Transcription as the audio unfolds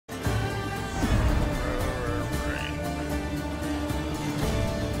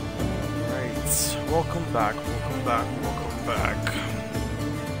welcome back, welcome back, welcome back.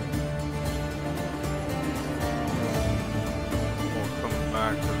 Welcome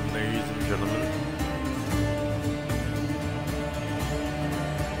back, ladies and gentlemen.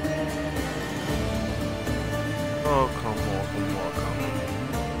 Welcome, welcome, welcome.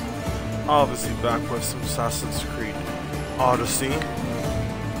 Obviously back with some Assassin's Creed Odyssey.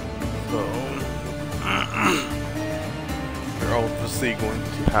 So, we're obviously going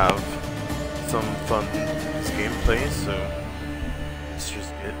to have some fun in this gameplay, so let's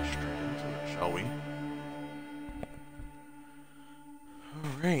just get straight into it, shall we?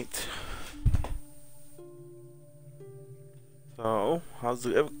 Alright. So, how's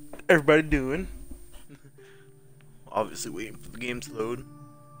everybody doing? Obviously waiting for the game to load.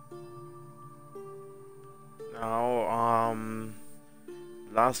 Now,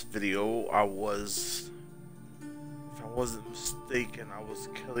 last video I was, if I wasn't mistaken, I was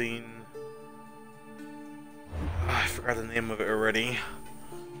killing, I forgot the name of it already.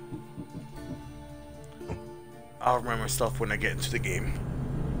 I'll remember stuff when I get into the game.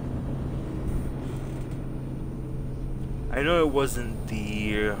 I know it wasn't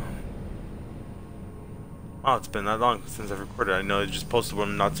the oh, it's been that long since I've recorded. I know I just posted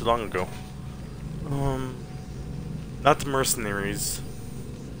one not too long ago. Not the mercenaries.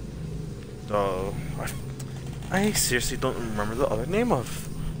 Though I seriously don't remember the other name of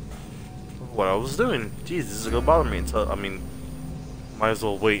what I was doing. Jeez, this is gonna bother me until, I mean, might as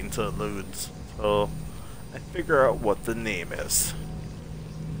well wait until it loads till I figure out what the name is.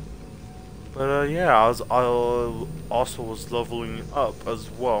 But yeah, I also was leveling up as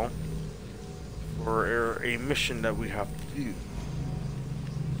well for a mission that we have to do.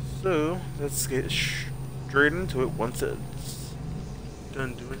 So let's get straight into it once it's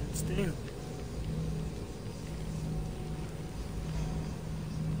done doing its thing.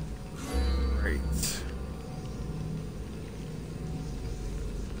 Right.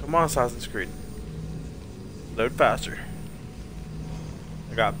 Come on, Assassin's Creed. Load faster.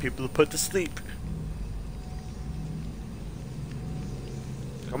 I got people to put to sleep.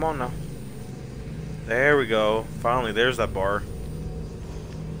 Come on now. There we go. Finally, there's that bar.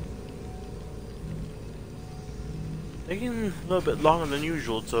 Taking a little bit longer than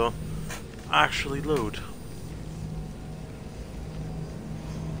usual to actually load.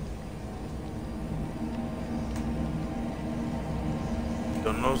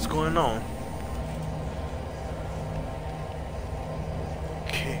 Don't know what's going on.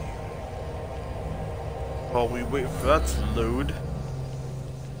 Okay. While we wait for that to load.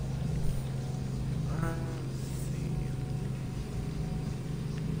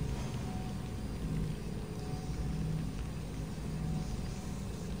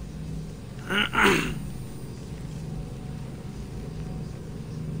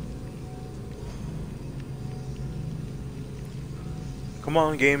 Come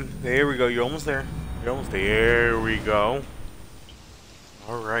on, game. There we go. You're almost there. You're almost there. There we go.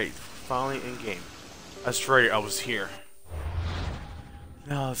 Alright. Finally in game. That's right. I was here.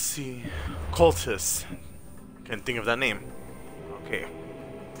 Now let's see. Cultists. Can't think of that name. Okay.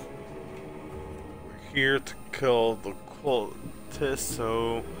 We're here to kill the cultists,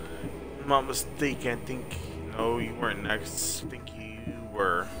 so if I'm not mistaken, I think, no, you weren't next. I think you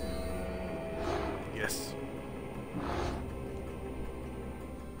were. Yes.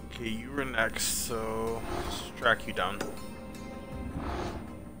 Okay, you were next, so let's track you down.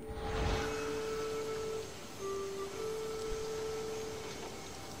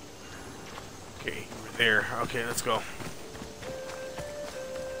 Okay, you were there. Okay, let's go.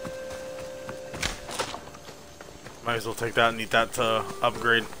 Might as well take that. Need that to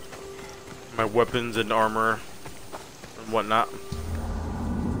upgrade my weapons and armor and whatnot.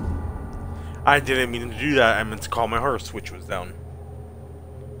 I didn't mean to do that. I meant to call my horse, which was down.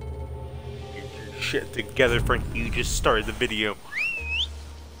 Shit together, Frank. You just started the video.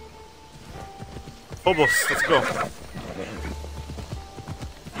 Phobos, let's go.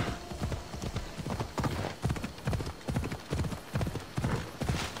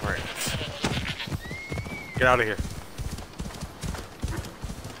 Alright. Get out of here.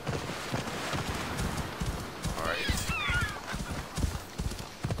 Alright.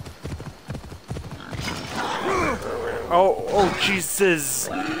 Oh, Jesus!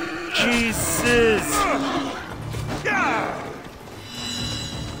 Jesus!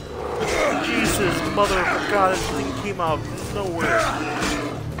 Jesus, mother of God, this thing came out of nowhere.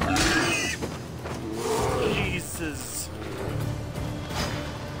 Jesus.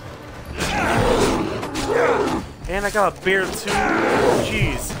 And I got a bear too.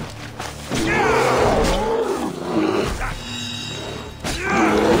 Jeez.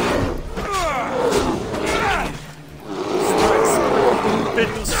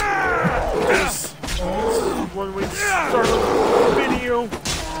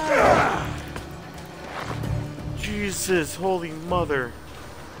 Jesus, holy mother.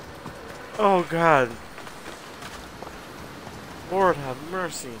 Oh God. Lord have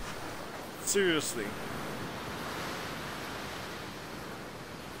mercy. Seriously.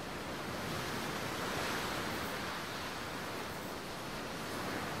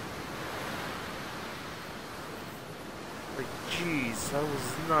 Like, jeez, I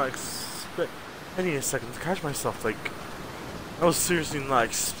was not expect. I need a second to catch myself. Like, I was seriously not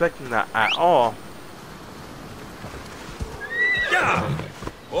expecting that at all. Yeah!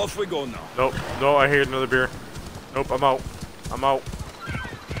 Off we go now. Nope, no, I hear another beer. Nope, I'm out. I'm out.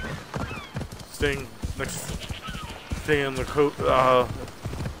 Staying on the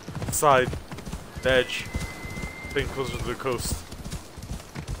side, the edge, staying closer to the coast.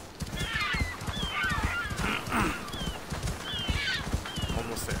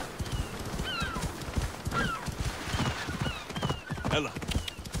 Almost there. Ella.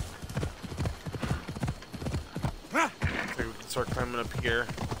 Okay, we can start climbing up here.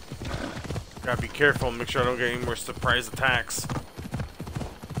 Gotta be careful and make sure I don't get any more surprise attacks.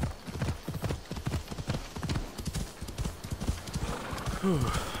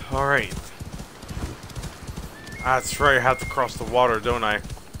 Alright. That's right, I have to cross the water, don't I?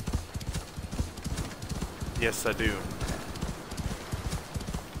 Yes, I do.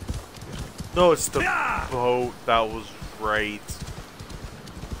 No, it's the boat. That was right.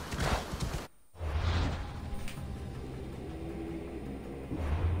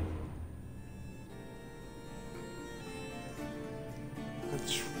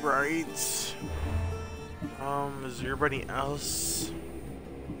 That's right. Is there anybody else?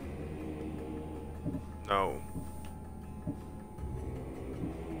 No.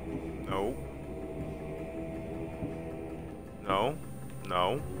 No. No.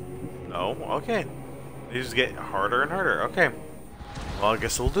 No. No. Okay. They just get harder and harder. Okay. Well, I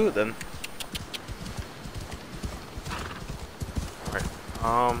guess we'll do it then.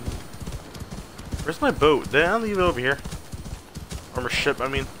 Alright. Where's my boat? Did I leave it over here? Or my ship, I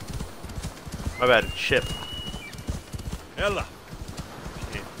mean. My bad. Ship. Ella.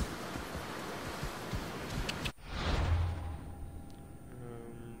 Okay.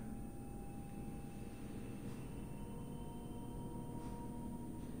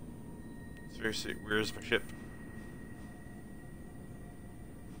 Seriously, where's my ship?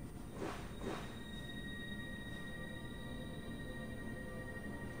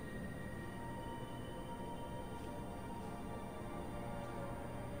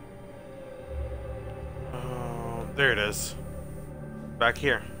 There it is. Back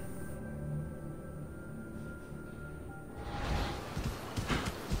here.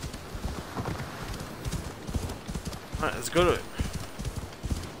 Alright, let's go to it.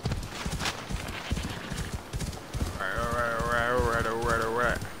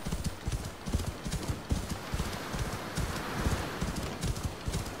 Alright.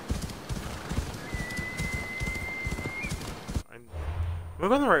 Am I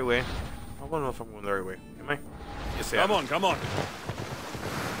going the right way? I don't know if I'm going the right way. Am I? Yes, I am. Come on.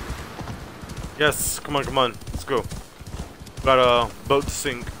 Yes, come on. Let's go. Got a boat to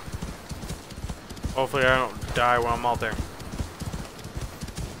sink. Hopefully I don't die while I'm out there.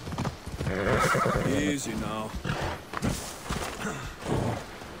 Easy now.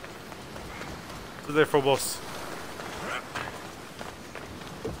 So there, Phobos.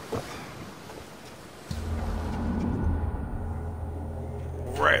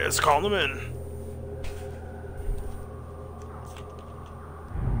 Right, let's call them in.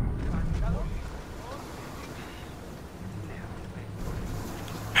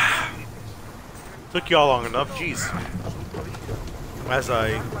 Took y'all long enough, jeez. As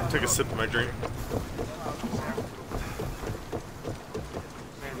I took a sip of my drink.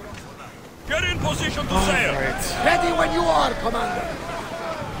 Get in position to sail. Right. Ready when you are, Commander.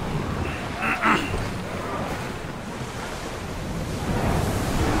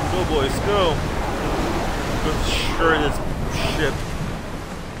 Go, boys, go. Go destroy this ship.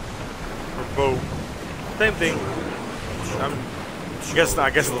 Or boat. Same thing. I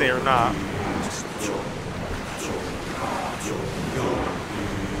guess they are not.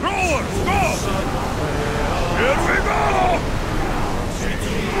 Rowers, go! Here we go!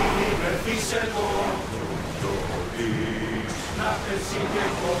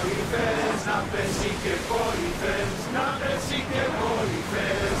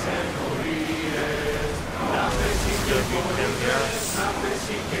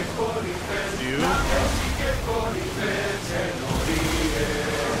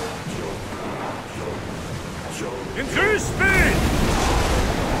 Increase speed!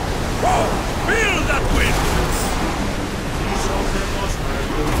 Whoa! Feel that wind!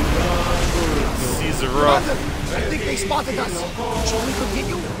 See These are rough. I think they spotted us. Shall we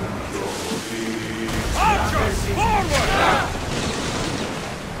continue? Archers, forward!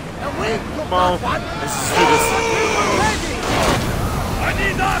 And we took Come on. that one. Let's just do this. Ready! I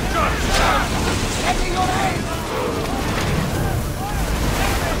need archers! Ready your aim!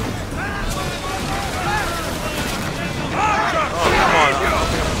 Archers! Oh, come on. I don't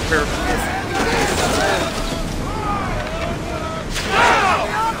think I'm prepared for this.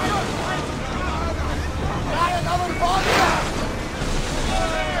 Got another body!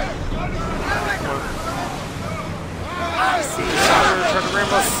 I see They're trying to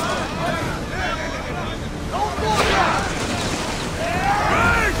ram us. Don't move yet!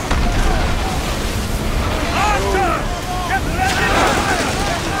 Right! Archers! Get ready to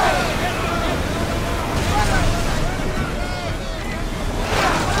fire!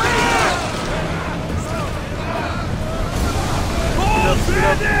 Balls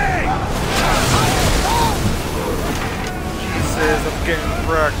ready! Jesus, I'm getting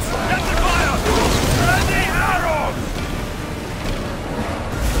wrecked. Get the fire! Ready arrows!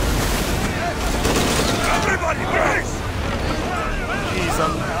 Everybody brace! Jeez,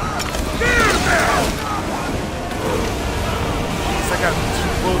 Near now! I got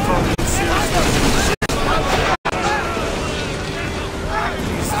two bullets on me. Seriously.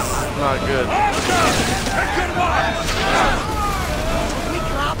 Jesus, not good. Archers! Second one! We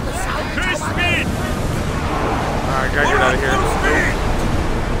drop the south Increase tower. speed! Alright, gotta get out of here. Full speed!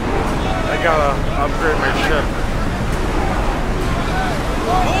 I gotta upgrade my ship.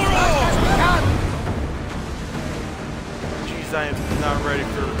 Hold on! Can. Jeez, I am not ready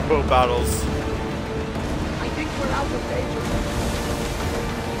for boat battles. I think we're out of danger.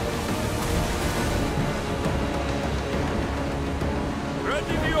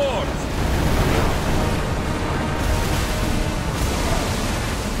 Ready the oars!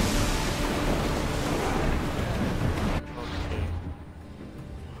 Okay.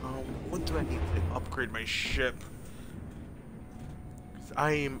 What do I need to upgrade my ship? 'Cause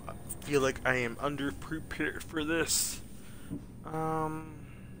feel like I am underprepared for this.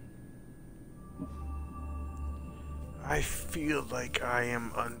 I feel like I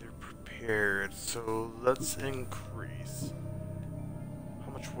am underprepared, so let's increase.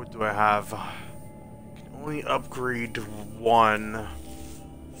 How much wood do I have? I can only upgrade one,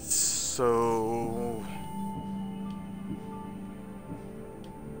 so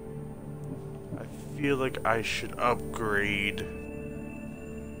I feel like I should upgrade.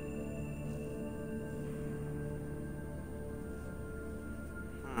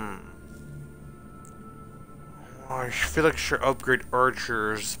 I feel like I should upgrade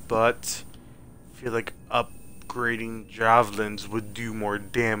archers, but I feel like upgrading javelins would do more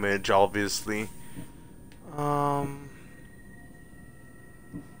damage, obviously.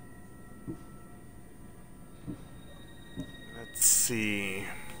 Let's see.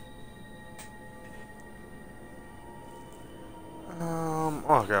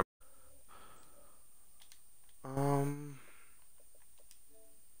 Okay.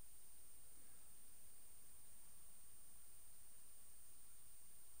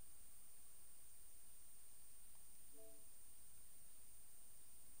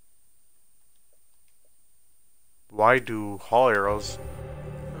 Why do hull arrows?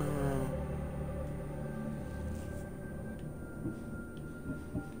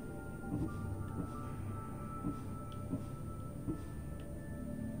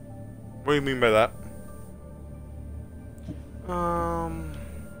 What do you mean by that?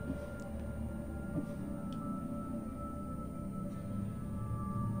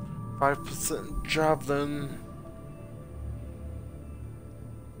 5% javelin.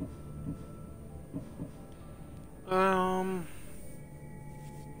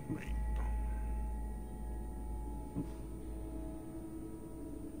 Wait.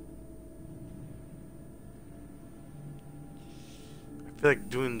 I feel like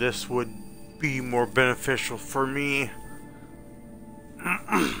doing this would be more beneficial for me.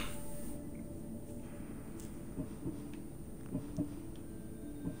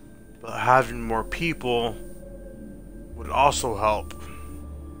 But having more people would also help.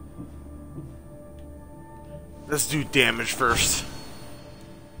 Let's do damage first.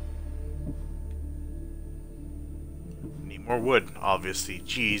 Need more wood, obviously.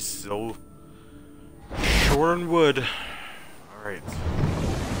 Jeez, so short on wood. Alright.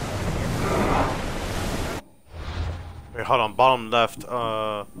 Wait, hold on. Bottom left.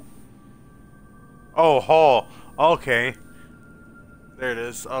 Oh, hull. Okay. There it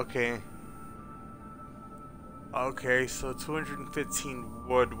is. Okay. Okay, so 215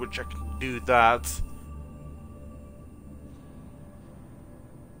 wood, which I can do that.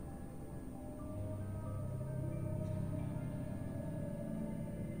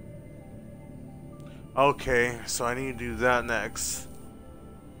 Okay, so I need to do that next.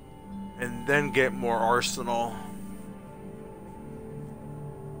 And then get more arsenal.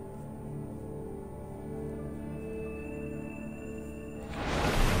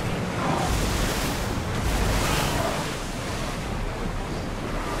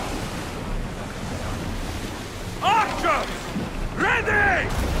 Archers! Ready!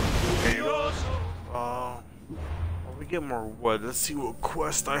 We get more wood. Let's see what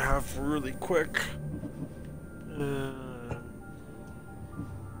quest I have really quick.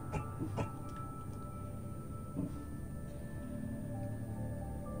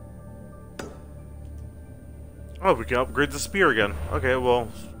 Oh, we can upgrade the spear again. Okay, well,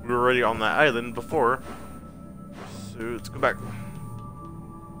 we were already on that island before. So let's go back.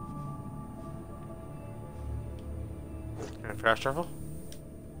 Can I fast travel?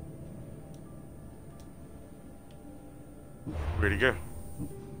 Where'd he go?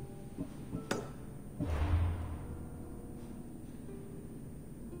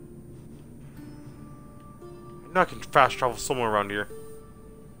 Now I can fast travel somewhere around here.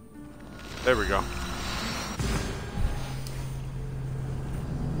 There we go.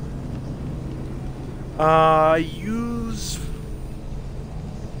 I use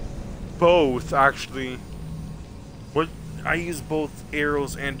both actually. I use both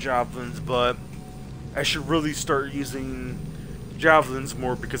arrows and javelins, but I should really start using javelins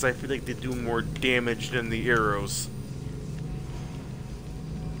more because I feel like they do more damage than the arrows.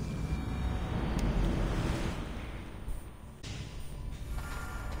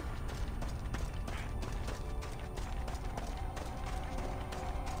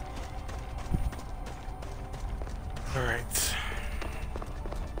 Alright.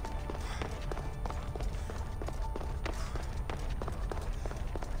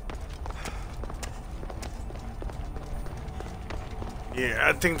 Yeah,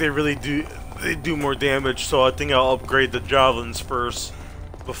 I think they really do more damage, so I think I'll upgrade the javelins first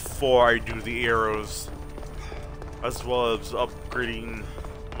before I do the arrows. As well as upgrading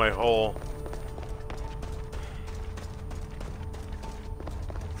my hull.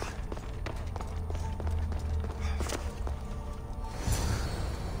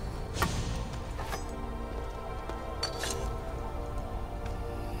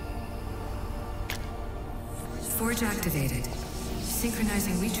 Forge activated.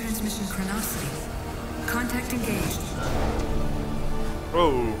 Synchronizing retransmission chronicity. Contact engaged.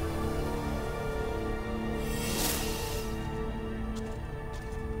 Oh.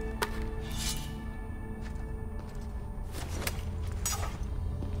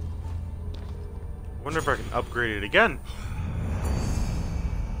 Wonder if I can upgrade it again.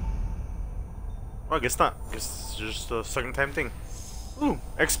 Well, I guess not. I guess it's just a second time thing. Ooh,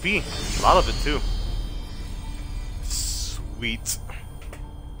 XP. A lot of it too. Sweet.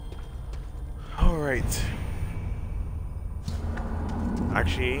 Alright.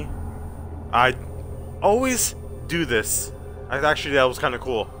 Actually, I always do this. Actually, that was kind of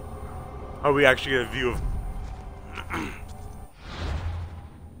cool. How we actually get a view of...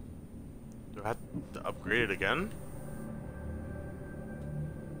 Do I have to upgrade it again?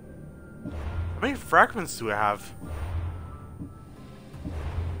 How many fragments do I have?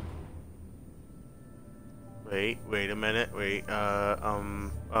 Wait a minute,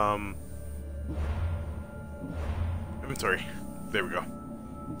 inventory. There we go.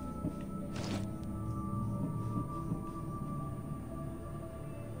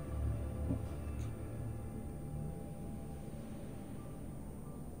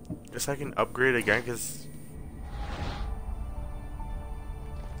 Guess I can upgrade again, cause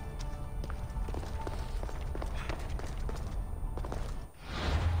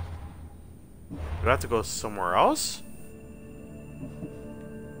do I have to go somewhere else?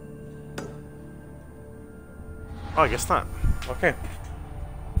 Oh, I guess not. Okay.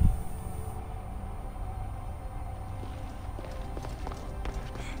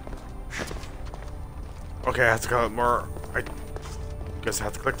 Okay, I have to collect more. I guess I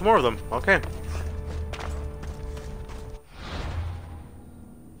have to collect more of them. Okay.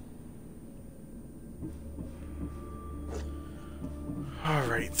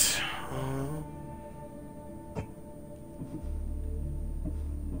 Alright.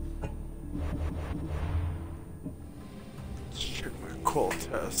 Let's check my coal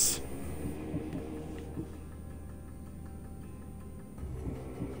test.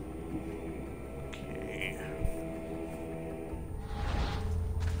 Okay.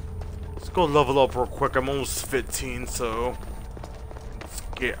 Let's go level up real quick. I'm almost 15, so let's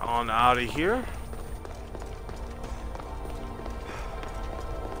get on out of here.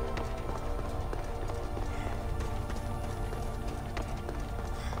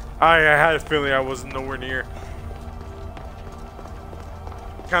 I had a feeling I was nowhere near.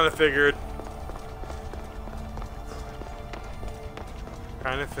 Kind of figured.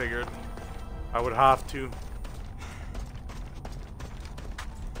 I would have to.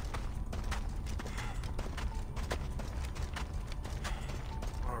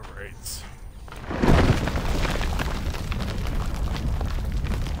 Alright.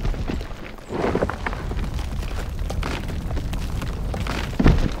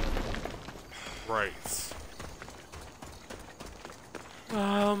 Right.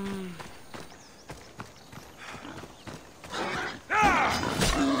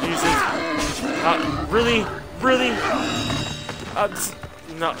 Jesus. Really? Really?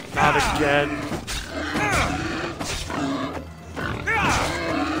 Not again.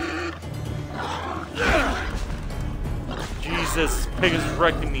 Jesus, pig is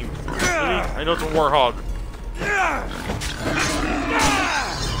wrecking me. Really? I know it's a warhog.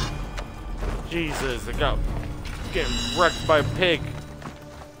 Jesus, I got getting wrecked by a pig.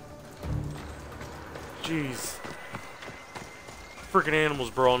 Jeez. Freaking animals,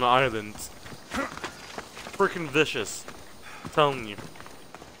 bro, on the islands. Freaking vicious. I'm telling you.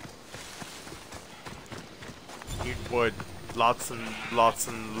 Need wood. Lots and lots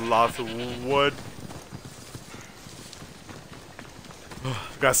and lots of wood.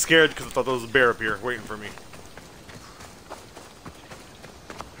 Got scared because I thought there was a bear up here waiting for me.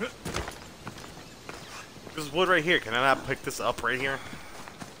 This wood right here, can I not pick this up right here?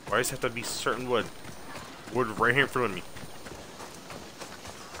 Or I just have to be certain wood? Wood right here in front of me.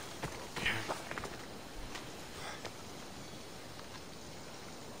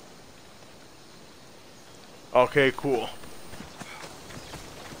 Okay, cool.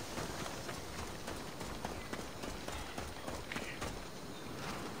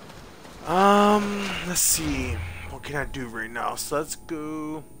 Let's see. What can I do right now? So let's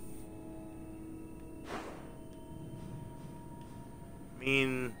go. I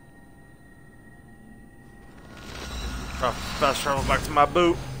mean, fast travel back to my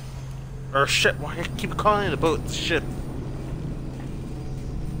boat. Or ship. Why do I keep calling it a boat? It's a ship.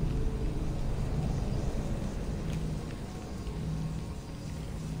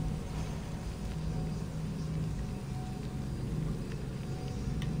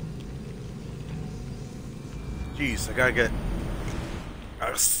 Jeez, I gotta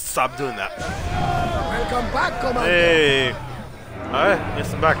stop doing that. Welcome back, Commander. Hey! Alright,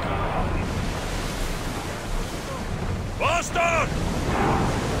 yes, I'm back. Bastard!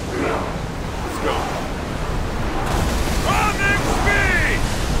 Let's go. Running speed!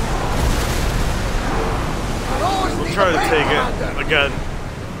 We'll try to take it again.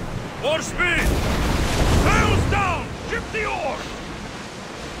 More speed! Sails down! Ship the oars!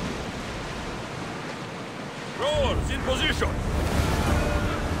 Rowers in position!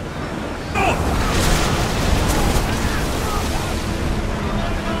 Stop!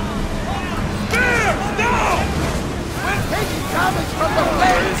 Spears down! We're taking damage from the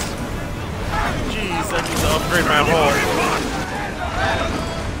flames. Jeez, I need to upgrade my hull.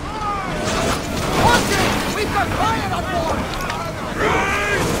 Watch it! We've got fire on board!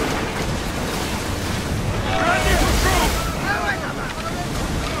 Raise! Ready for troop!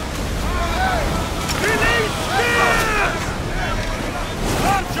 Release spears!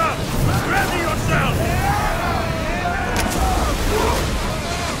 Archer! Ready yourself!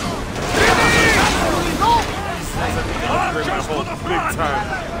 Upgrade my hull big time.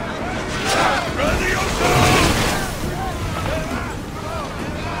 Ready yourself!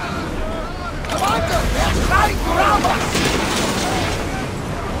 Commander, they're trying to rob us!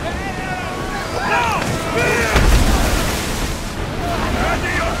 Now! Spears!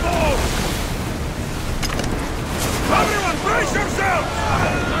 Ready your bows! Everyone brace yourselves!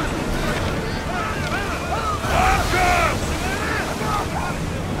 Archers!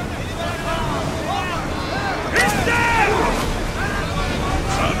 He's dead!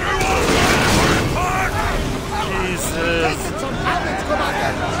 Everyone ready for impact! Jesus. Taking some damage,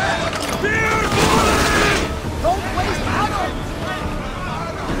 Commander! Spear volley! Don't waste ammo!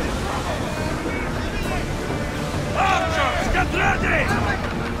 Archers, get ready!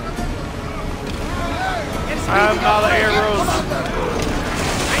 It's I have speeding all up the right ahead, arrows. Commander.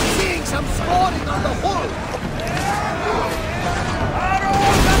 I'm seeing some scoring on the hull!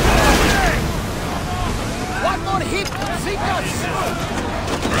 Arrows at ready! One more hit will sink us!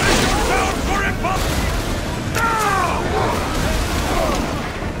 Brace yourselves for impact! Now!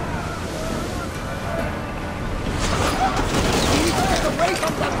 We need to get away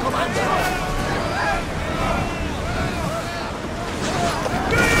from them, Commander!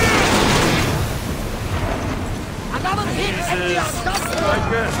 Another hit and we are done! Like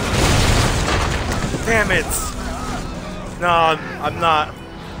that. Damn it! No, I'm not.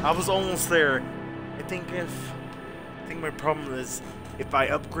 I was almost there. I think my problem is if I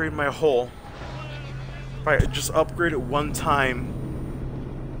upgrade my hull, if I just upgrade it one time,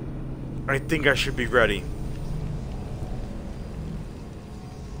 I think I should be ready.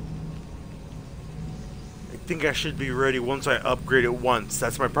 I think I should be ready once I upgrade it once.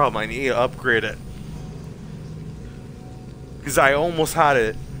 That's my problem. I need to upgrade it. Because I almost had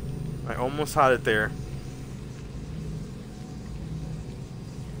it. I almost had it there.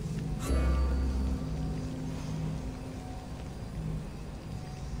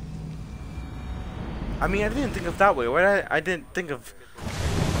 I mean, I didn't think of that way. Why I didn't think of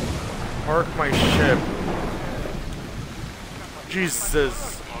park my ship.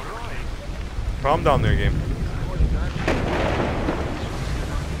 Jesus. Calm down there, game.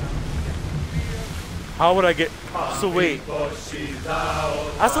 How would I get... So wait.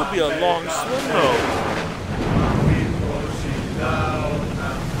 That's gonna be a long swim though.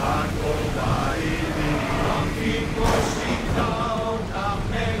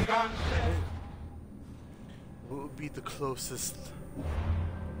 What would be the closest?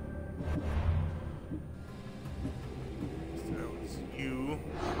 So it's you.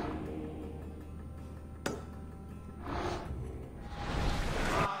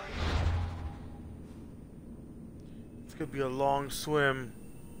 It's gonna be a long swim.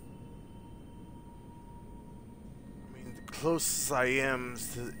 I mean, the closest I am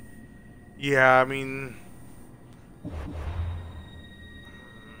is to... Yeah, I mean...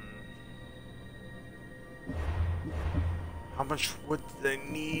 How much would they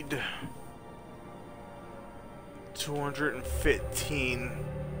need? 215.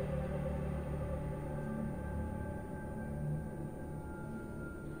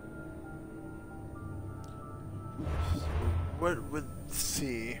 So what would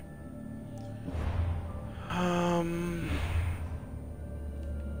see?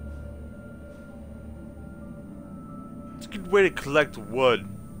 It's a good way to collect wood.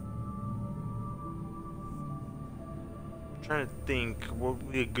 Trying to think what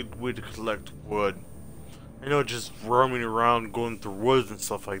would be a good way to collect wood. I know just roaming around going through woods and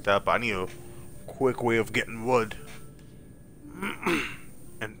stuff like that, but I need a quick way of getting wood.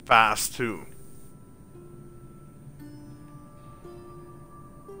 And fast too.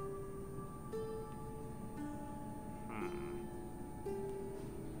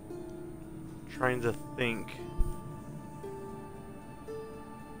 Trying to think.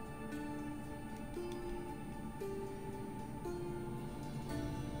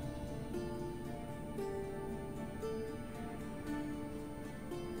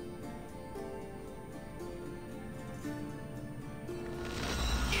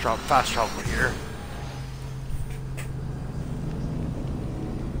 Fast travel here.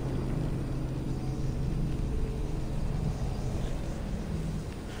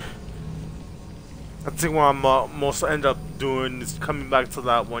 I think what I'm most end up doing is coming back to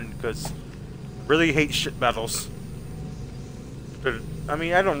that one because I really hate ship battles. But I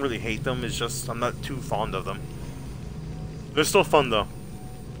mean, I don't really hate them. It's just I'm not too fond of them. They're still fun though.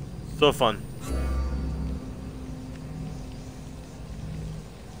 Still fun.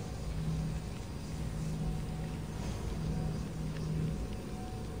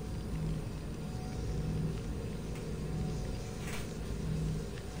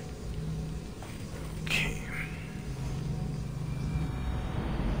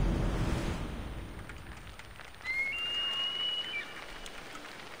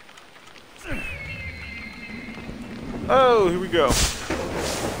 Oh, here we go. Does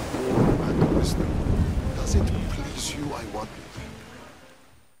it please you? I want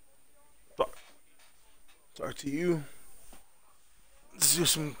Talk to you. Let's do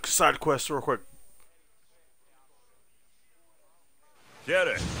some side quests real quick.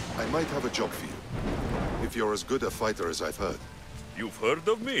 Jerry, I might have a job for you. If you're as good a fighter as I've heard. you've heard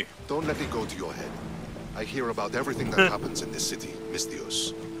of me? Don't let it go to your head. I hear about everything that happens in this city,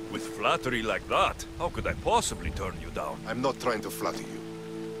 Mystios. With flattery like that, how could I possibly turn you down? I'm not trying to flatter you.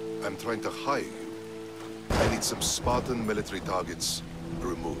 I'm trying to hire you. I need some Spartan military targets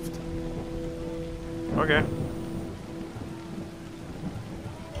removed. Okay.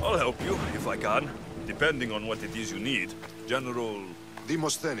 I'll help you, if I can, depending on what it is you need. General...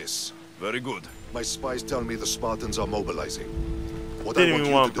 Demosthenes. Very good. My spies tell me the Spartans are mobilizing. What Didn't I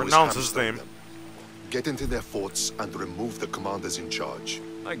even want want you to to do pronounce is his hamstring name. them. Get into their forts and remove the commanders in charge.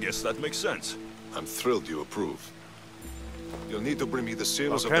 I guess that makes sense. I'm thrilled you approve. You'll need to bring me the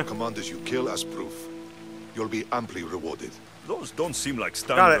seals of Okay. the commanders you kill as proof. You'll be amply rewarded. Those don't seem like Got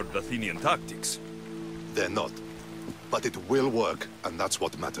standard Athenian tactics. They're not. But it will work, and that's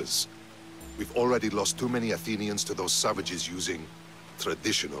what matters. We've already lost too many Athenians to those savages using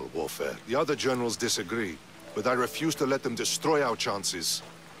traditional warfare. The other generals disagree, but I refuse to let them destroy our chances.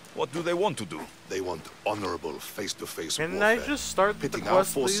 What do they want to do? They want honorable face-to-face Can warfare. I just start the pitting our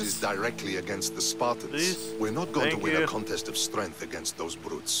quest, forces please? directly against the Spartans. Please? We're not going Thank to win you. a contest of strength against those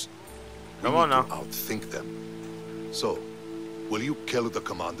brutes. Come we on need now. to outthink them. So, will you kill the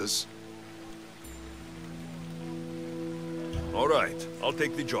commanders? All right, I'll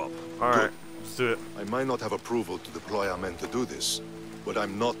take the job. Alright, let's do it. I might not have approval to deploy our men to do this, but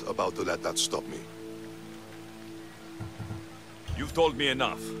I'm not about to let that stop me. You've told me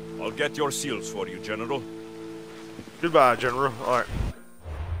enough. I'll get your seals for you, General. Goodbye, General. Alright.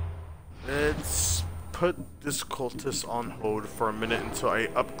 Let's put this cultist on hold for a minute until I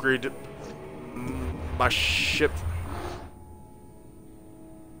upgrade my ship.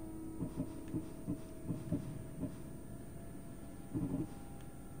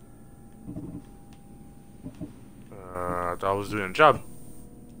 I thought I was doing a job.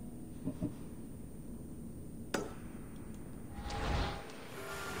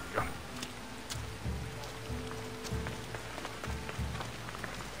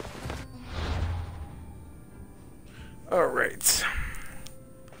 All right.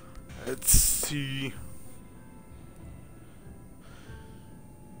 Let's see.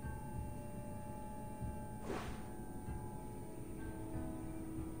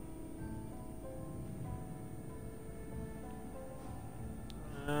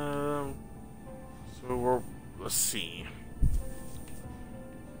 Let's see.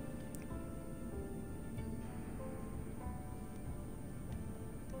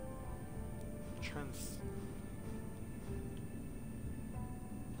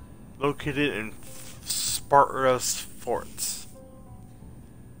 Located in Sparta's forts.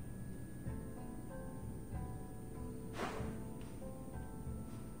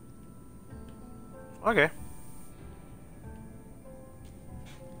 Okay.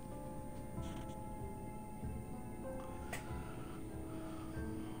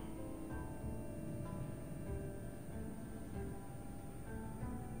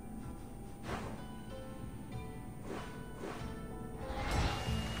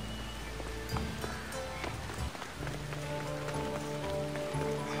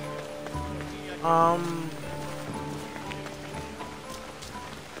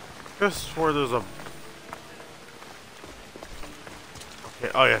 Guess where there's a...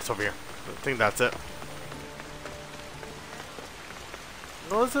 Okay, oh yeah, it's over here. I think that's it.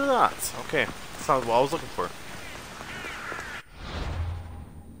 No, is it not? Okay, that's not what I was looking for.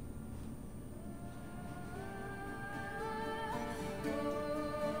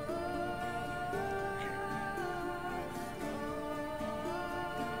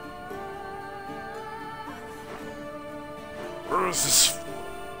 Where is this?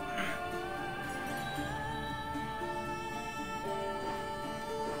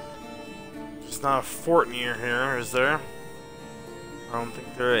 There's not a fort near here, is there? I don't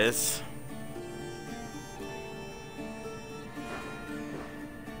think there is.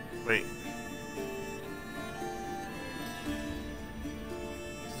 Wait.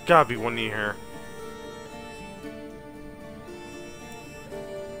 There's gotta be one near here.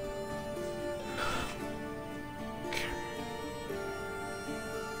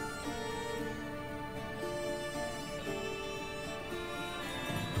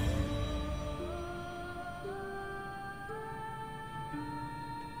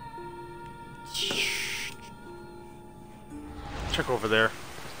 Check over there,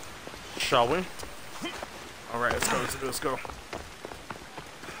 shall we? Alright, let's go.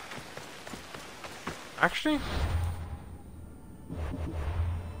 Actually,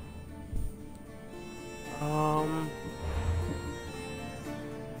 I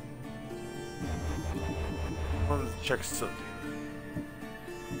want to check something.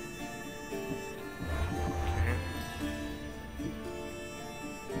 Okay.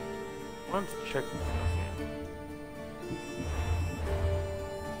 I want to check.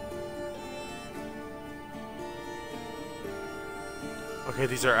 Okay,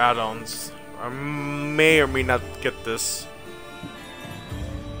 these are add-ons. I may or may not get this.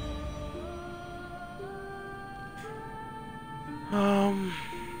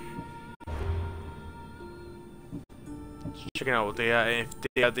 Checking out what they have, if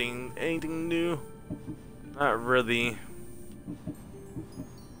they have anything new. Not really.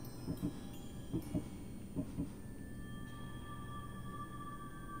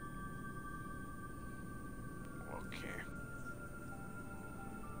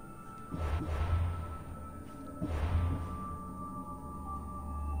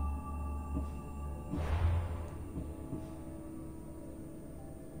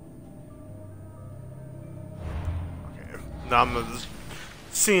 No, I'm just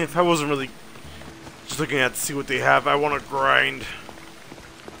seeing if I wasn't really just looking at to see what they have. I want to grind.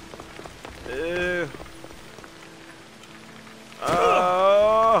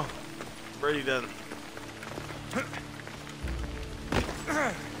 Ready then.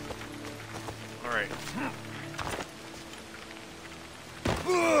 Alright.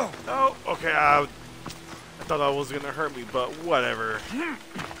 Oh, okay. I thought that was gonna hurt me, but whatever.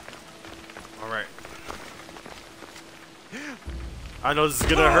 Alright. I know this is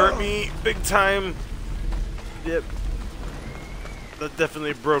gonna hurt me big time. Yep. That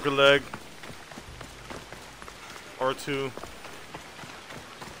definitely broke a leg. Or two.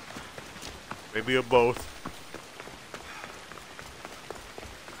 Maybe a both.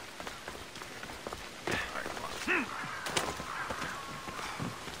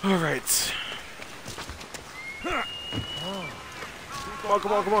 Alright. Come on,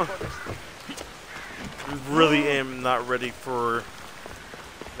 come on, come on. I really am not ready for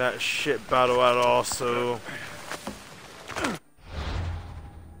that shit battle at all, so...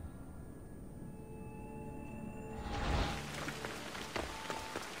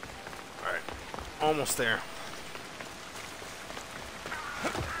 Alright. Almost there.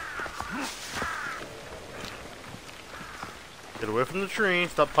 Get away from the tree.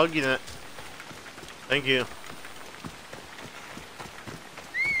 Stop hugging it. Thank you.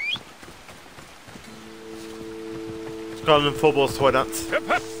 Let's call them football toy nuts. Hip,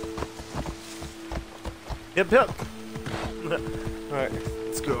 hip. Yep, yep. Alright,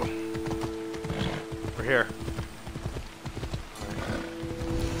 let's go. We're here.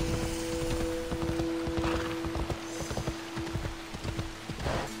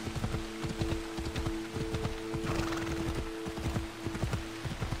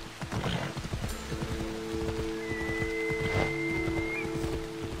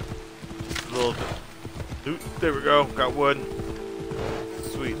 A little bit. Ooh, there we go. Got wood.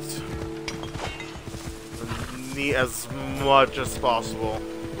 Sweet. Need as much as possible.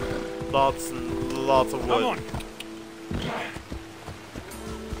 Lots and lots of wood. Come on.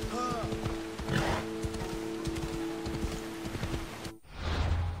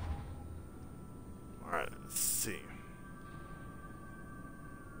 Alright, let's see.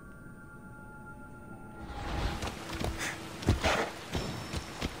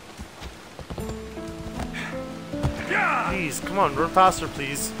 Please, come on, run faster,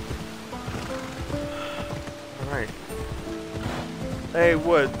 please. Alright. Hey,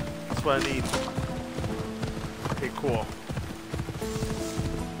 wood. That's what I need. Okay, cool.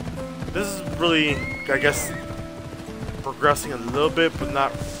 This is really, I guess, progressing a little bit, but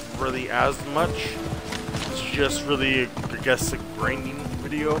not really as much. It's just really, I guess, a grinding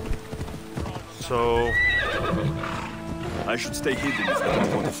video. So... I should stay hidden if I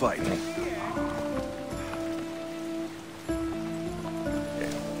don't want to fight.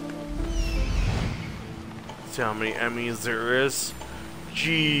 See how many enemies there is.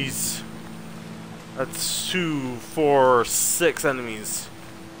 Jeez. That's 2, 4, 6 enemies.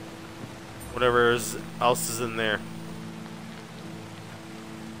 Whatever else is in there.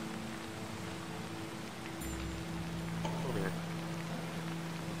 Over here.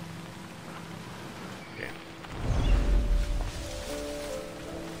 Okay.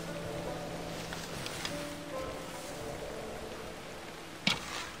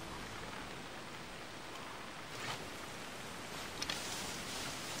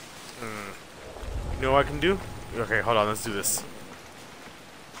 You know what I can do? Okay, hold on, let's do this.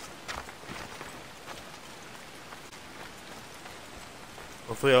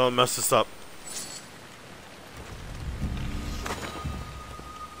 Hopefully I don't mess this up.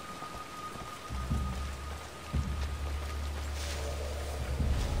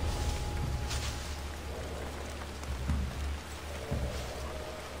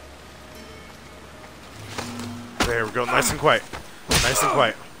 There we go, nice and quiet. Nice and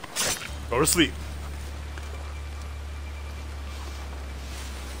quiet. Go to sleep.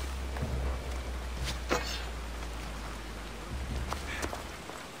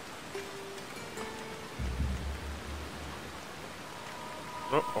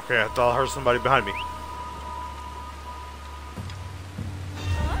 Oh, okay, I thought I heard somebody behind me.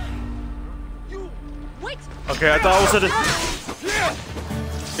 You wait. Okay, I thought I was at it.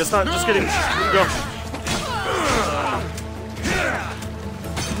 Guess not, just kidding. Here we go.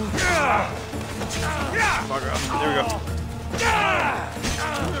 Fuck off. There we go.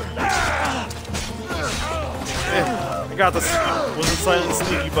 Yeah, I got this. Wasn't silent and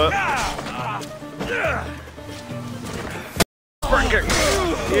sneaky, but... Sprint kick!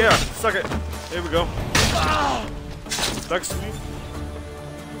 Yeah, suck it. There we go. Next to me.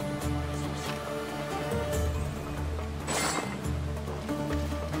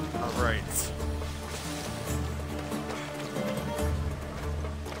 Alright.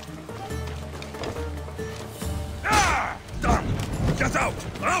 Damn! Get out!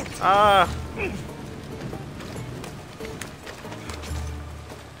 Out! Ah!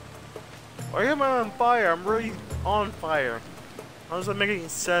 Why am I on fire? I'm really on fire. How does that make any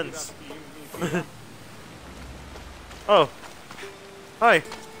sense? Oh. Hi.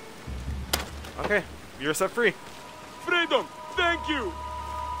 Okay. You're set free. Freedom! Thank you!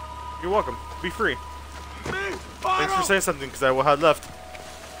 You're welcome. Be free. Me! Thanks for saying something, because I had left.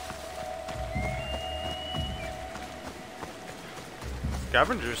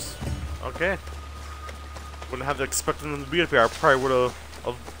 Scavengers. Okay. Wouldn't have expected them to be up here. I probably would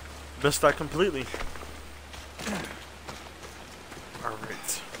have missed that completely.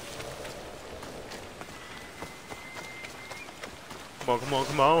 Alright. Come on, come on,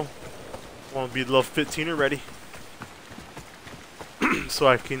 come on. I want to be level 15 already. So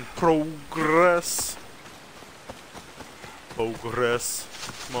I can progress. Progress.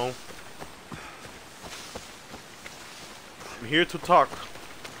 Come on. I'm here to talk.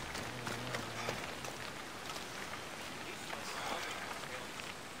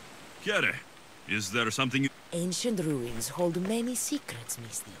 Chiare, is there something you... Ancient ruins hold many secrets,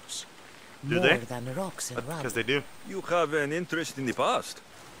 Mistios. Do More they? than rocks and rubble. Because they do. You have an interest in the past?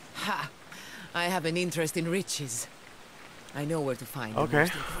 Ha! I have an interest in riches. I know where to find the Okay.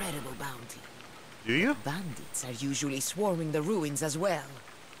 most incredible bounty. Do you? Bandits are usually swarming the ruins as well.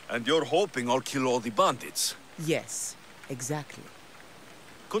 And you're hoping I'll kill all the bandits? Yes, exactly.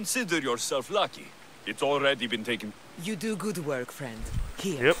 Consider yourself lucky. It's already been taken. You do good work, friend.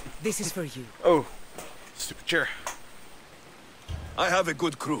 Here, Yep. this is for you. Oh. Stupid chair. I have a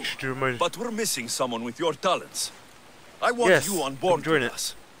good crew, Do my... but we're missing someone with your talents. I want Yes, you on board I'm with doing it.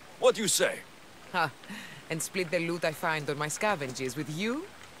 us. What do you say? Ha! And split the loot I find on my scavengers with you?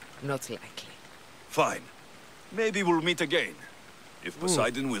 Not likely. Fine. Maybe we'll meet again. If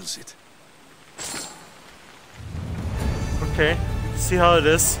Poseidon wills it. Okay. See how it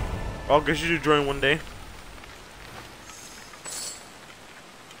is. I'll get you to join one day.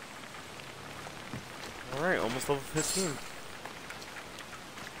 Alright, almost level 15.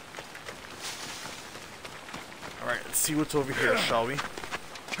 Alright, let's see what's over here, shall we?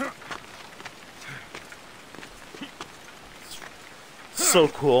 So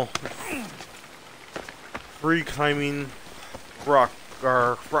cool. Free climbing rock,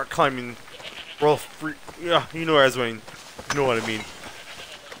 or rock climbing, well, free, yeah, you know what I was mean. You know what I mean.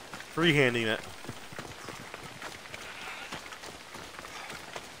 Freehanding it.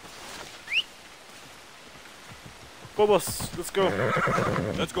 Go, boss. Let's go.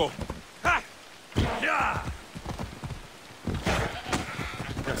 Let's go. Ha! Yeah!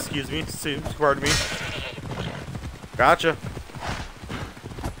 Excuse me. Pardon me. Gotcha.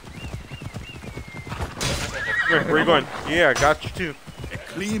 Where are you going? Yeah, I got you too. A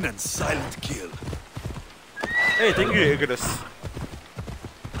clean and silent kill. Hey, thank you, Icarus.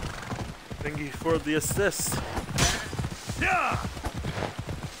 Thank you for the assist. Yeah!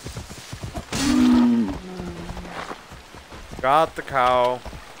 Got the cow.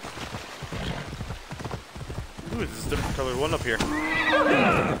 Ooh, this is a different colored one up here.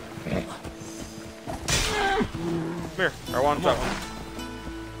 Come here. I want that one.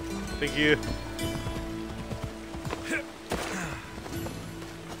 Thank you.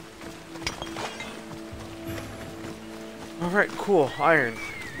 Alright, cool. Iron.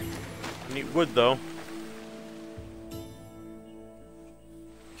 I need wood, though.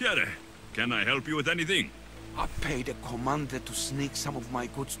 Chiare, can I help you with anything? I paid a commander to sneak some of my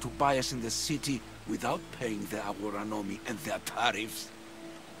goods to buyers in the city without paying the Agoranomi and their tariffs.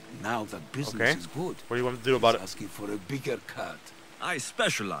 Now that business Okay. is good, What do you want to do about he's it? asking for a bigger cut. I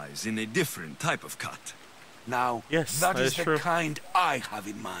specialize in a different type of cut. Now, Yes, that that is is the true. kind I have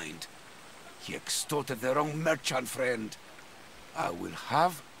in mind. He extorted the wrong merchant friend. I will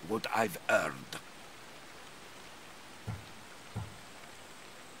have what I've earned.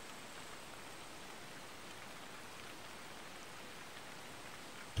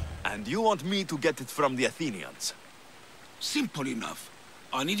 And you want me to get it from the Athenians? Simple enough.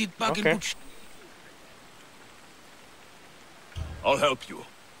 I need it back Okay. in good sh- I'll help you.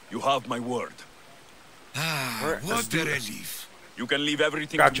 You have my word. Alright, let's What do a this. relief. You can leave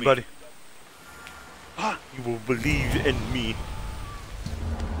everything Got to you, me. buddy. You will believe in me.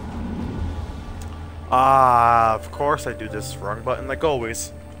 Ah, of course I do this. Wrong button, like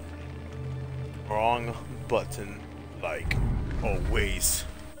always. Wrong button, like always.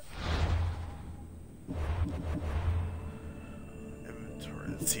 Inventory,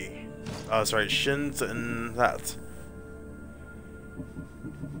 let's see. Oh, sorry, shins and that.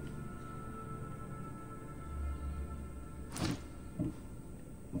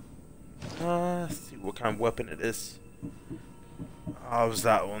 what kind of weapon it is. Oh, it was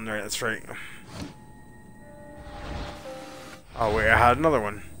that one, right? That's right. Oh wait, I had another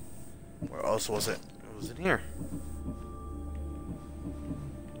one. Where else was it? It was in here.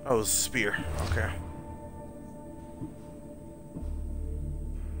 Oh, it was a spear. Okay.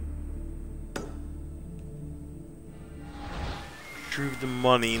 Retrieve the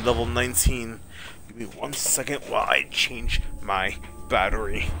money, level 19. Give me 1 second while I change my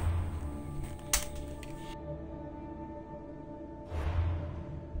battery.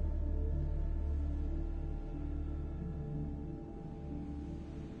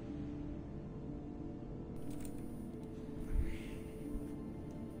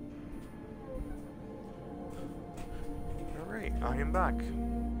 Alright, I am back.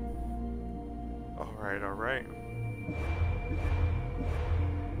 Alright, alright.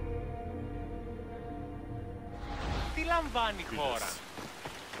 Τι λαμβάνει η χώρα?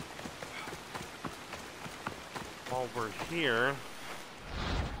 While we're here,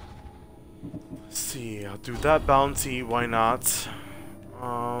 let's see, I'll do that bounty, why not?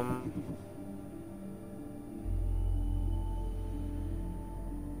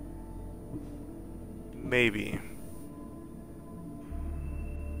 Maybe.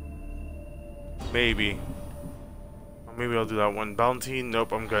 Maybe. Or maybe I'll do that one. Bounty,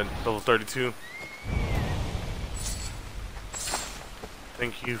 nope, I'm good. Level 32.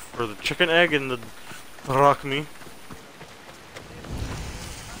 Thank you for the chicken egg and the drachmi.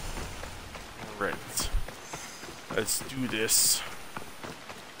 Alright. Let's do this.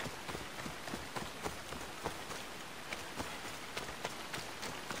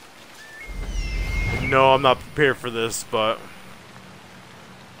 No, I'm not prepared for this, but...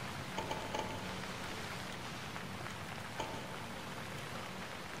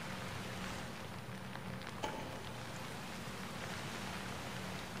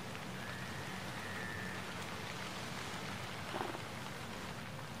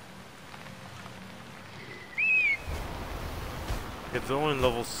 It's only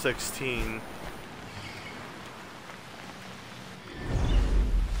level 16.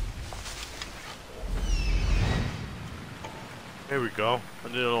 There we go. I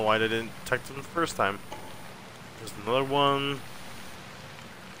didn't know why they didn't detect them the first time. There's another one.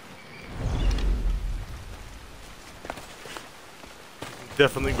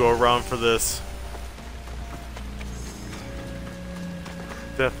 Definitely go around for this.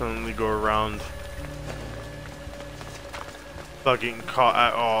 Definitely go around. Without getting caught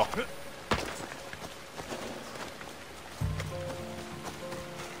at all.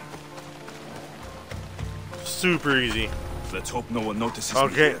 Super easy. Let's hope no one notices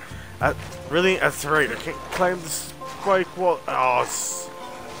Okay. me. Really? That's right. I can't climb this spike wall. Oh,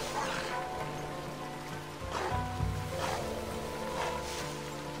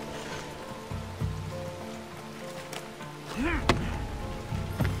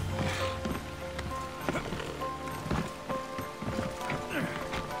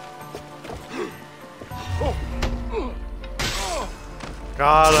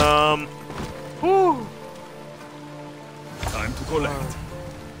 got him. Woo. Time to collect.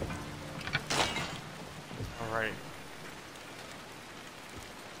 Alright.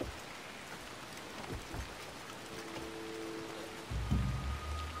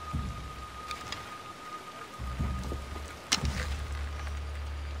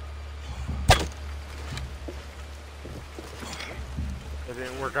 It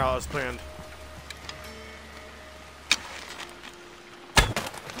didn't work out as planned.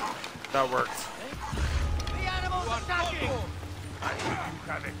 That worked. The animals attacking! You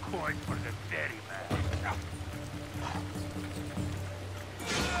have a coin for the very man.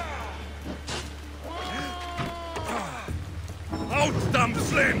 Out, damn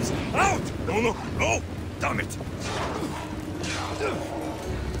flames! Out! No, no, no! Damn it!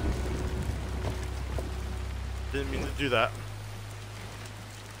 Didn't mean to do that.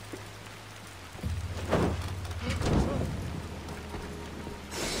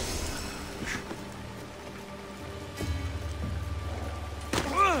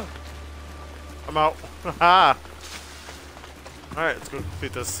 I'm out. Haha. Alright, let's go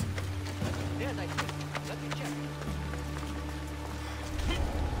complete this.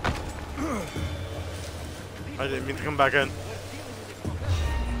 I didn't mean to come back in.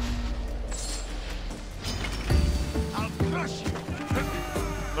 I'll crush you!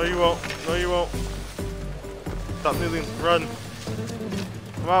 No, you won't. No, you won't. Stop kneeling. Run.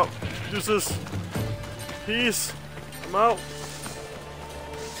 I'm out. Deuces. Peace. I'm out.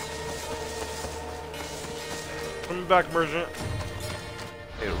 Coming back, merchant.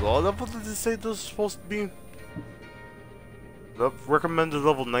 Hey, what level did it say this was supposed to be? Recommended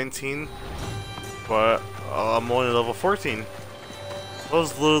level 19. but I'm only level 14. That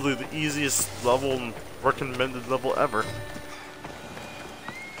was literally the easiest level and recommended level ever.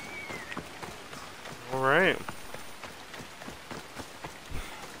 Alright.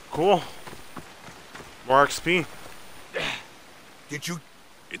 Cool. More XP. Did you?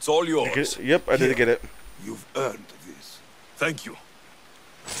 It's all yours. Yep, I did get it. You've earned this. Thank you.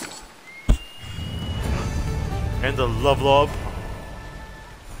 And the level up.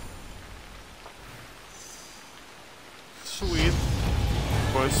 Sweet.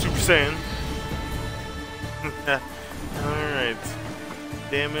 Going Super Saiyan. Alright.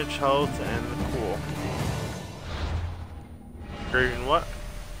 Damage, health, and cool. Engraving what?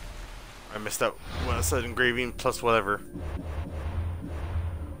 I missed out when I said engraving plus whatever.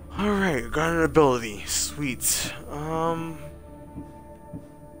 Alright, got an ability. Sweet. Alright,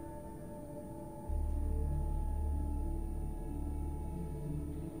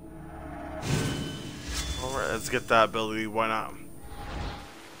 let's get that ability. Why not? Alright.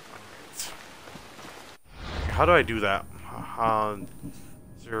 How do I do that?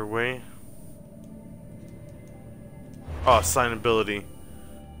 Is there a way? Oh, assign ability.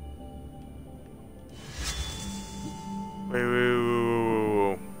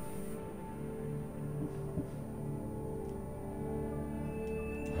 Wait.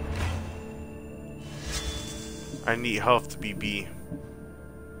 I need health to be B.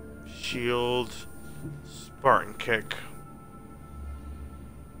 Shield. Spartan kick.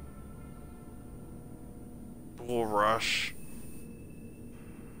 Bull rush.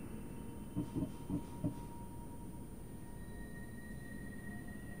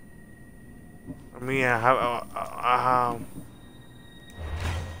 I mean, I have.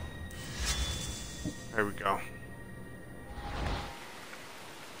 There we go.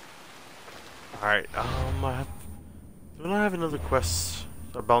 Alright, don't I have another quest?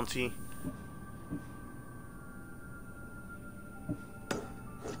 A bounty?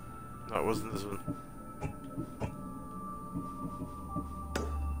 No, it wasn't this one.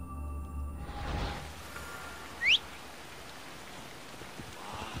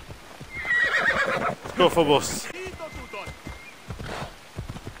 Let's go, Phobos.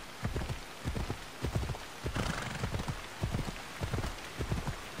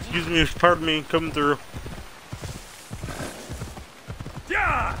 Excuse me, pardon me, coming through.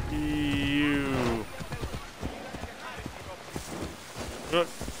 You. Look.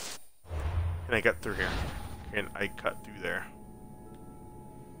 Can I get through here? Can I cut through there?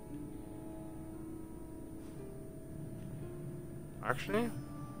 Actually,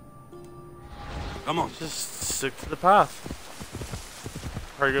 Come on. just stick to the path.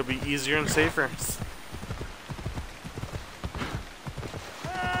 Probably gonna be easier and safer.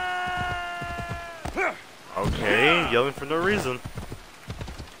 Okay, yelling for no reason.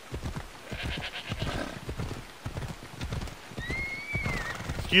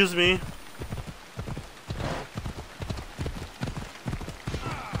 Excuse me.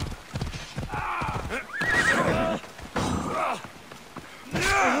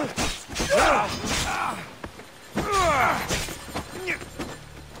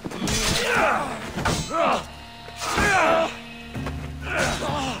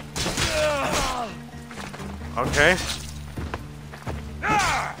 Okay.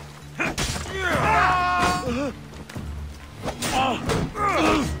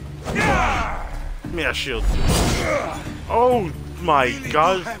 Give me that shield. Oh my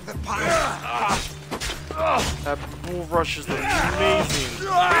god. That bull rush is amazing.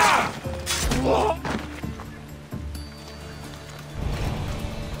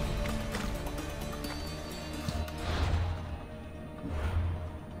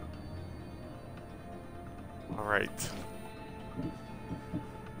 Alright.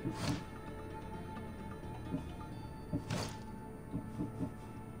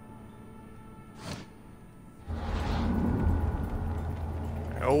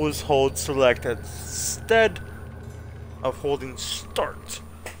 I always hold select instead of holding start.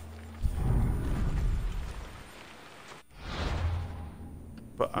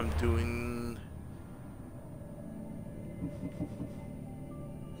 But I'm doing...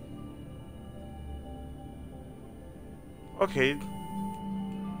 Okay.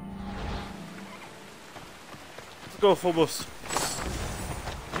 Let's go, Phobos.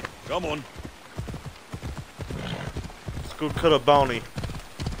 Come on. Let's go cut a bounty.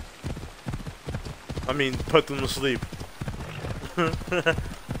 I mean, put them to sleep. Alright.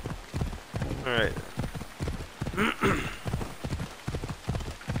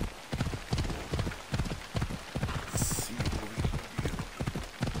 Let's see what we can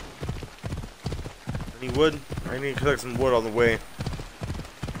do. Any wood? I need to collect some wood on the way.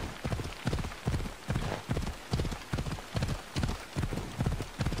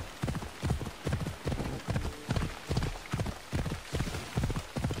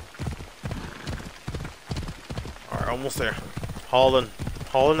 almost there. Hauling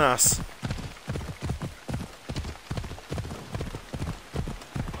ass.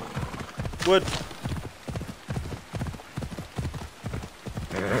 Wood.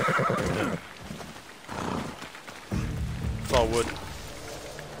 It's all wood.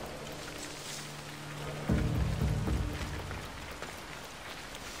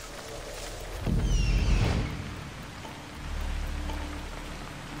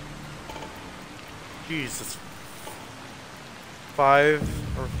 Jesus. 5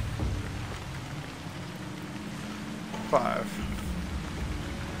 or 5.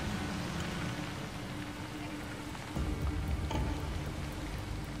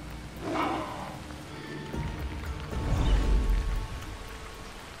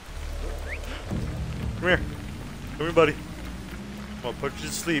 Come here. Come here, buddy. I'll put you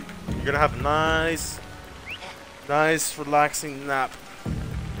to sleep. You're gonna have a nice, relaxing nap.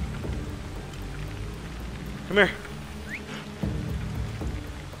 Come here.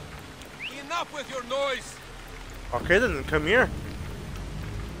 Enough with your noise! Okay, then come here.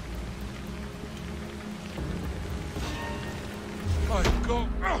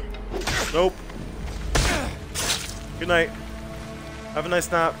 Nope. Good night. Have a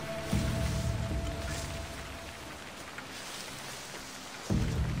nice nap.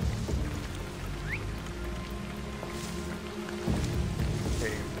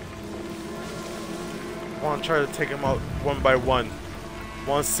 Okay. I want to try to take him out one by one. I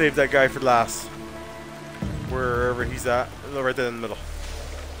want to save that guy for last. Wherever he's at. Right there in the middle.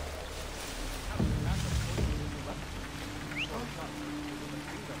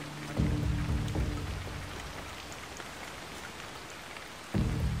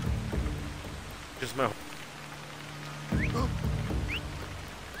 Just no.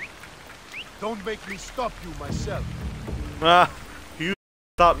 Don't make me stop you myself. Ah, you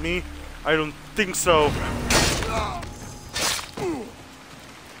stop me? I don't think so.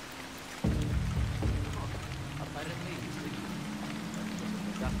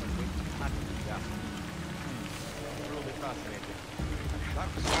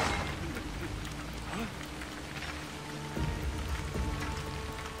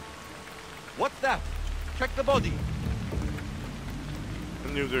 What's that? Check the body.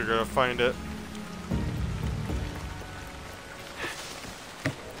 I knew they were gonna find it.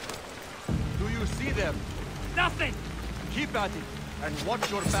 Do you see them? Nothing! Keep at it and watch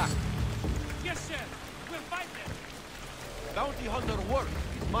your back. Yes, sir. We'll find them. Bounty hunter work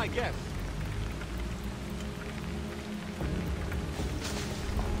is my guess.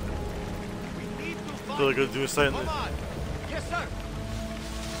 We need to find Still gonna do something. Come on. Yes, sir.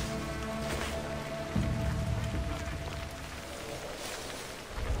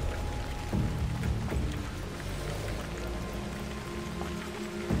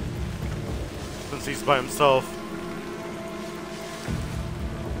 Since he's by himself.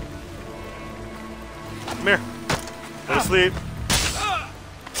 Come here. Go to sleep.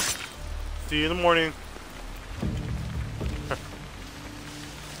 See you in the morning.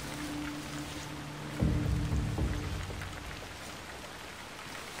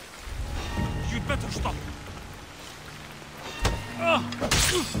 You'd better stop.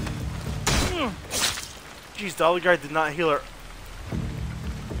 Jeez, the other guy did not heal her.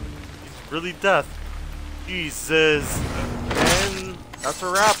 He's really deaf. Jesus. And that's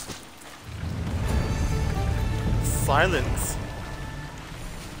a wrap. Silence.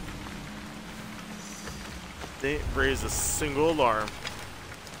 Didn't raise a single alarm.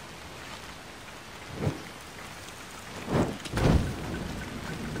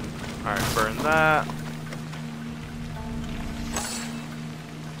 Alright, burn that.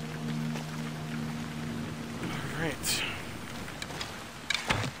 Alright.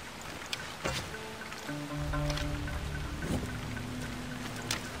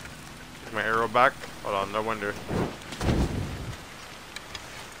 Get my arrow back. Hold on, no wonder.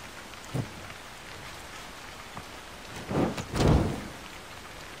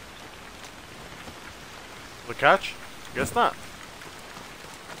 The catch? Guess not.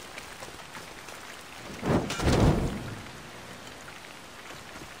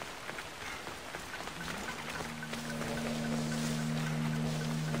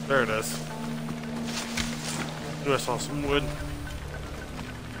 There it is. Ooh, I saw some wood.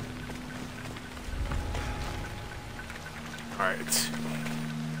 Alright.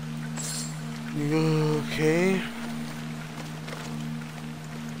 Okay.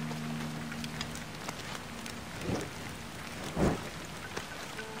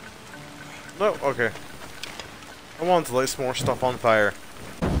 No, okay. I wanted to light some more stuff on fire.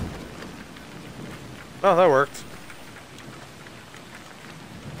 Oh, that worked.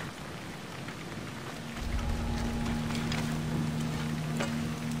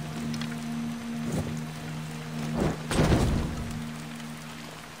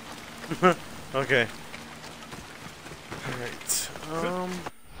 Okay. Alright.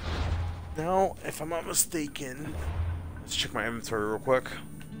 Now, if I'm not mistaken, let's check my inventory real quick.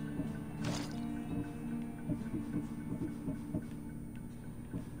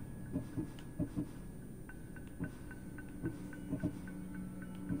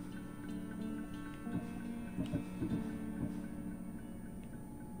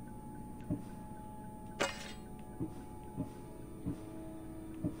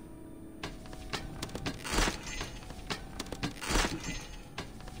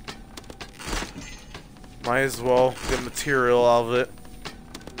 Might as well get material out of it.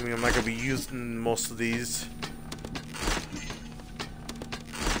 I mean, I'm not gonna be using most of these.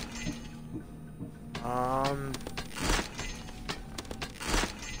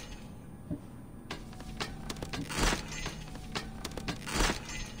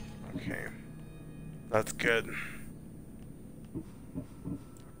 Okay. That's good.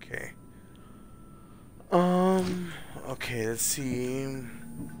 Okay. Okay, let's see.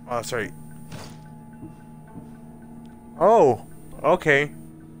 Oh, sorry. Oh, okay.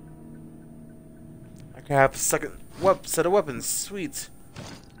 I can have a second set of weapons. Sweet.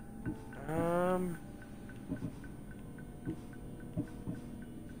 I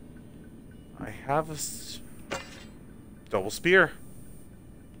have a double spear.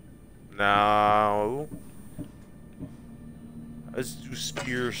 Now, let's do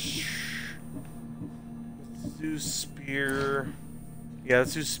spear. Let's do spear. Yeah,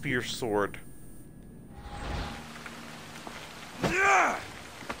 let's do spear sword.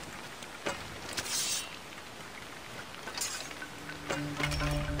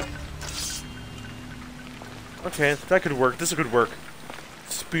 Okay, that could work. This could work.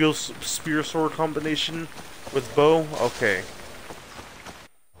 Spear sword combination with bow. Okay.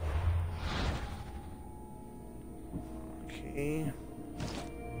 Okay.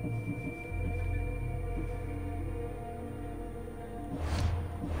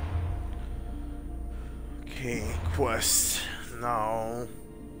 Okay, quest. Now,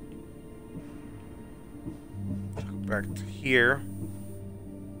 go back to here.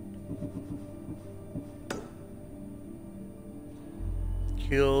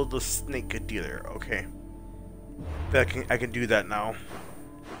 Kill the snake dealer. Okay, I can do that now.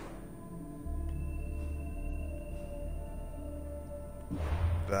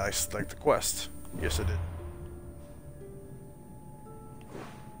 Did I select the quest? Yes, I did.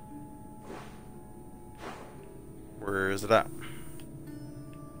 Where is it at?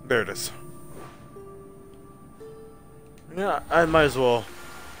 There it is. Yeah, I might as well.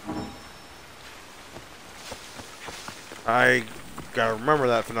 I gotta remember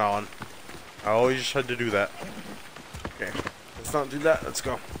that from now on. I always had to do that. Okay, let's not do that. Let's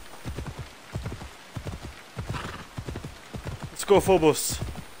go. Let's go, Phobos.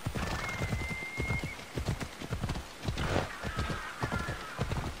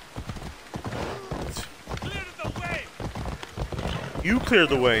 You cleared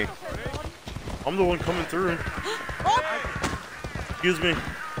the way. I'm the one coming through. Excuse me.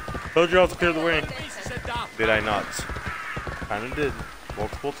 Told you all to clear the way. Did I not? Kinda did.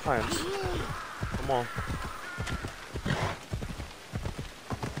 Multiple times. Come on.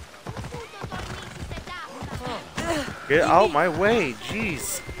 Get out my way.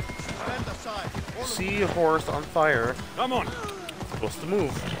 Jeez. See a horse on fire. Come on. Supposed to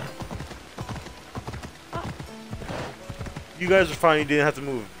move. You guys are fine, you didn't have to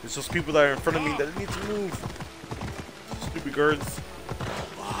move. It's those people that are in front of me that need to move. Stupid guards.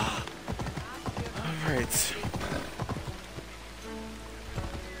 Alright.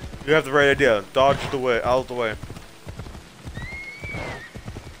 You have the right idea. Dodge the way, out of the way.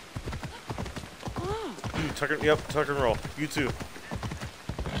 Tuck and roll. You too.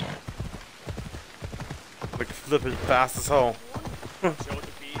 Like flipping fast as hell.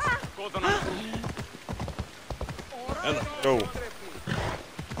 Go.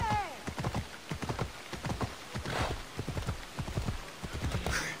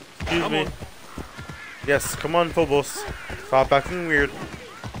 Excuse me. Yes, come on, Phobos. Stop acting weird.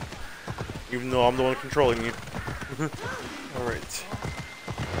 Even though I'm the one controlling you. Alright.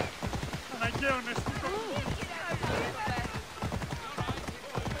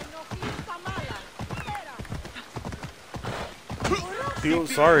 Dude,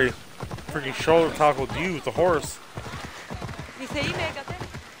 sorry. Freaking shoulder tackled you with the horse.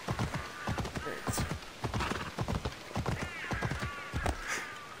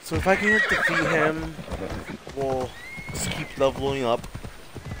 So if I can defeat him, we'll just keep leveling up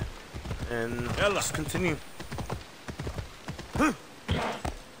and just continue.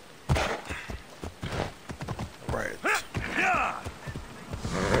 Right.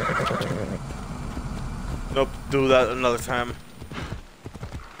 do that another time.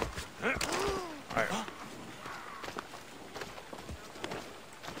 Alright.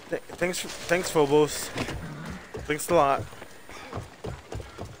 Thanks, Phobos. Thanks a lot.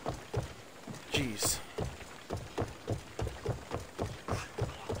 Jeez.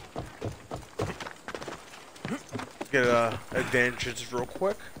 Let's get advantages real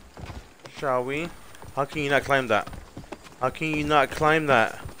quick, shall we? How can you not climb that? How can you not climb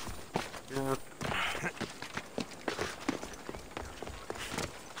that?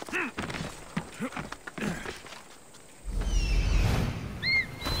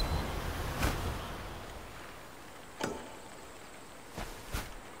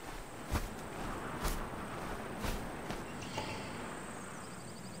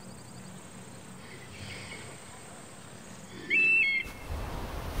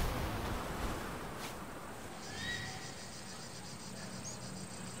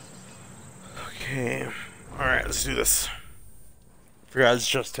 Okay, alright, let's do this. Forgot it's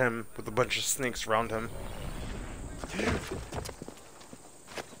just him with a bunch of snakes around him.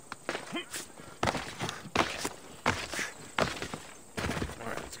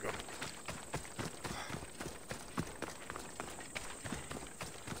 Alright, let's go.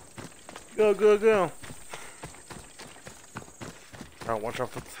 Go, go, go! Alright, watch out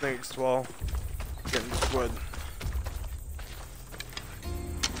for the snakes while getting this wood.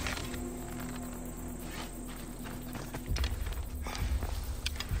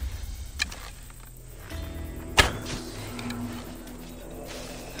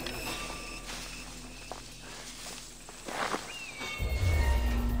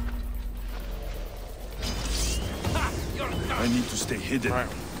 I need to stay hidden. Right.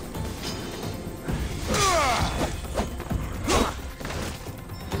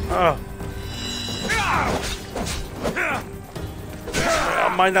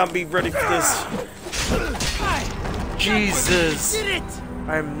 I might not be ready for this. Jesus!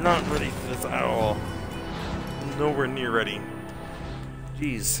 I'm not ready for this at all. Nowhere near ready.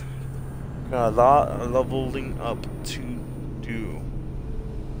 Jeez. Got a lot of leveling up to do.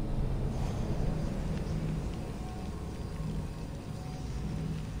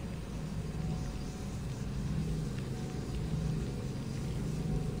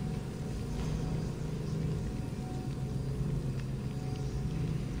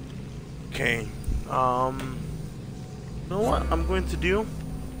 Okay, you know what I'm going to do?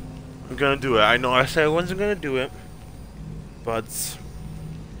 I'm gonna do it. I know I said I wasn't gonna do it, but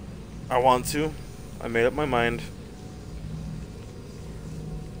I want to. I made up my mind.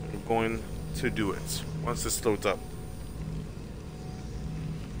 I'm going to do it once this loads up.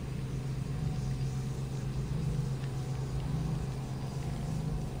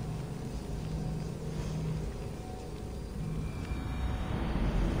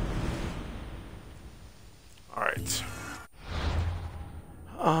 Alright.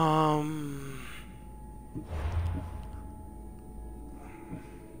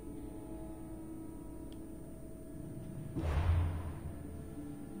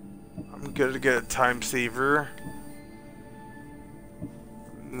 I'm gonna get a time saver.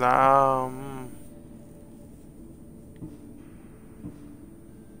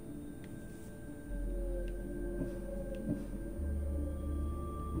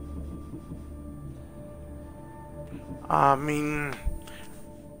 I mean,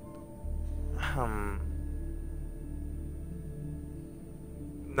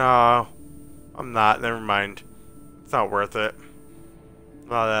 no, I'm not. Never mind. It's not worth it.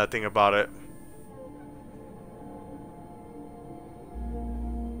 Not that thing about it.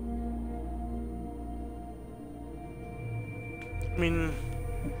 I mean,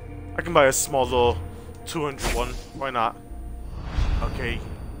 I can buy a small little 200 one. Why not? Okay.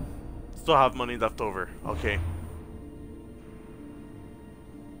 Still have money left over. Okay.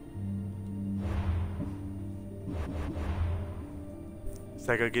 Is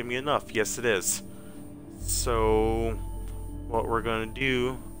that gonna give me enough? Yes, it is. So, what we're gonna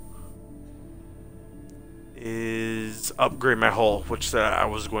do is upgrade my hull, which I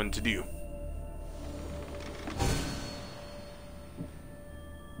was going to do.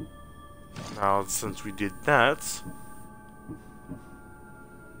 Now, since we did that,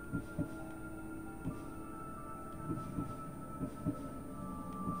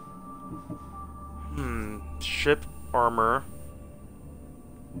 ship armor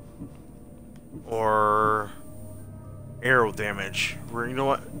or arrow damage. You know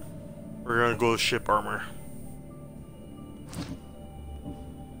what? We're gonna go with ship armor.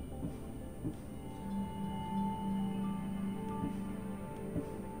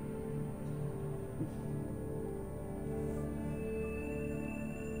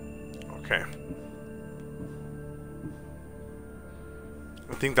 Okay.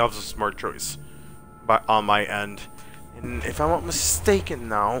 think that was a smart choice, but on my end. And if I'm not mistaken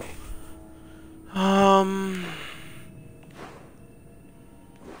now,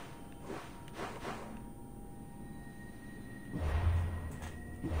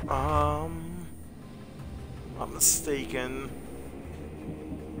 not mistaken,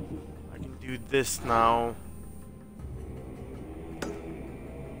 I can do this now.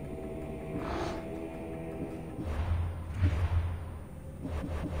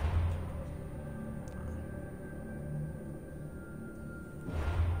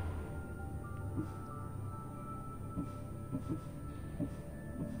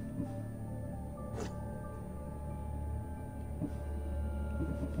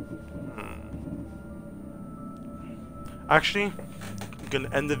 Actually, I'm gonna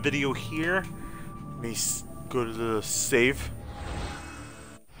end the video here. Let me go to the save.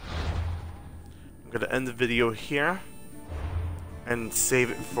 I'm gonna end the video here and save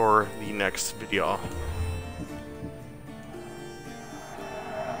it for the next video.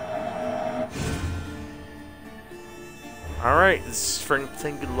 Alright, this is Frank.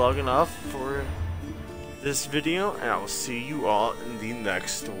 Thank you logging off for this video, and I will see you all in the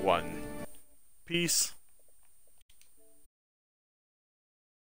next one. Peace.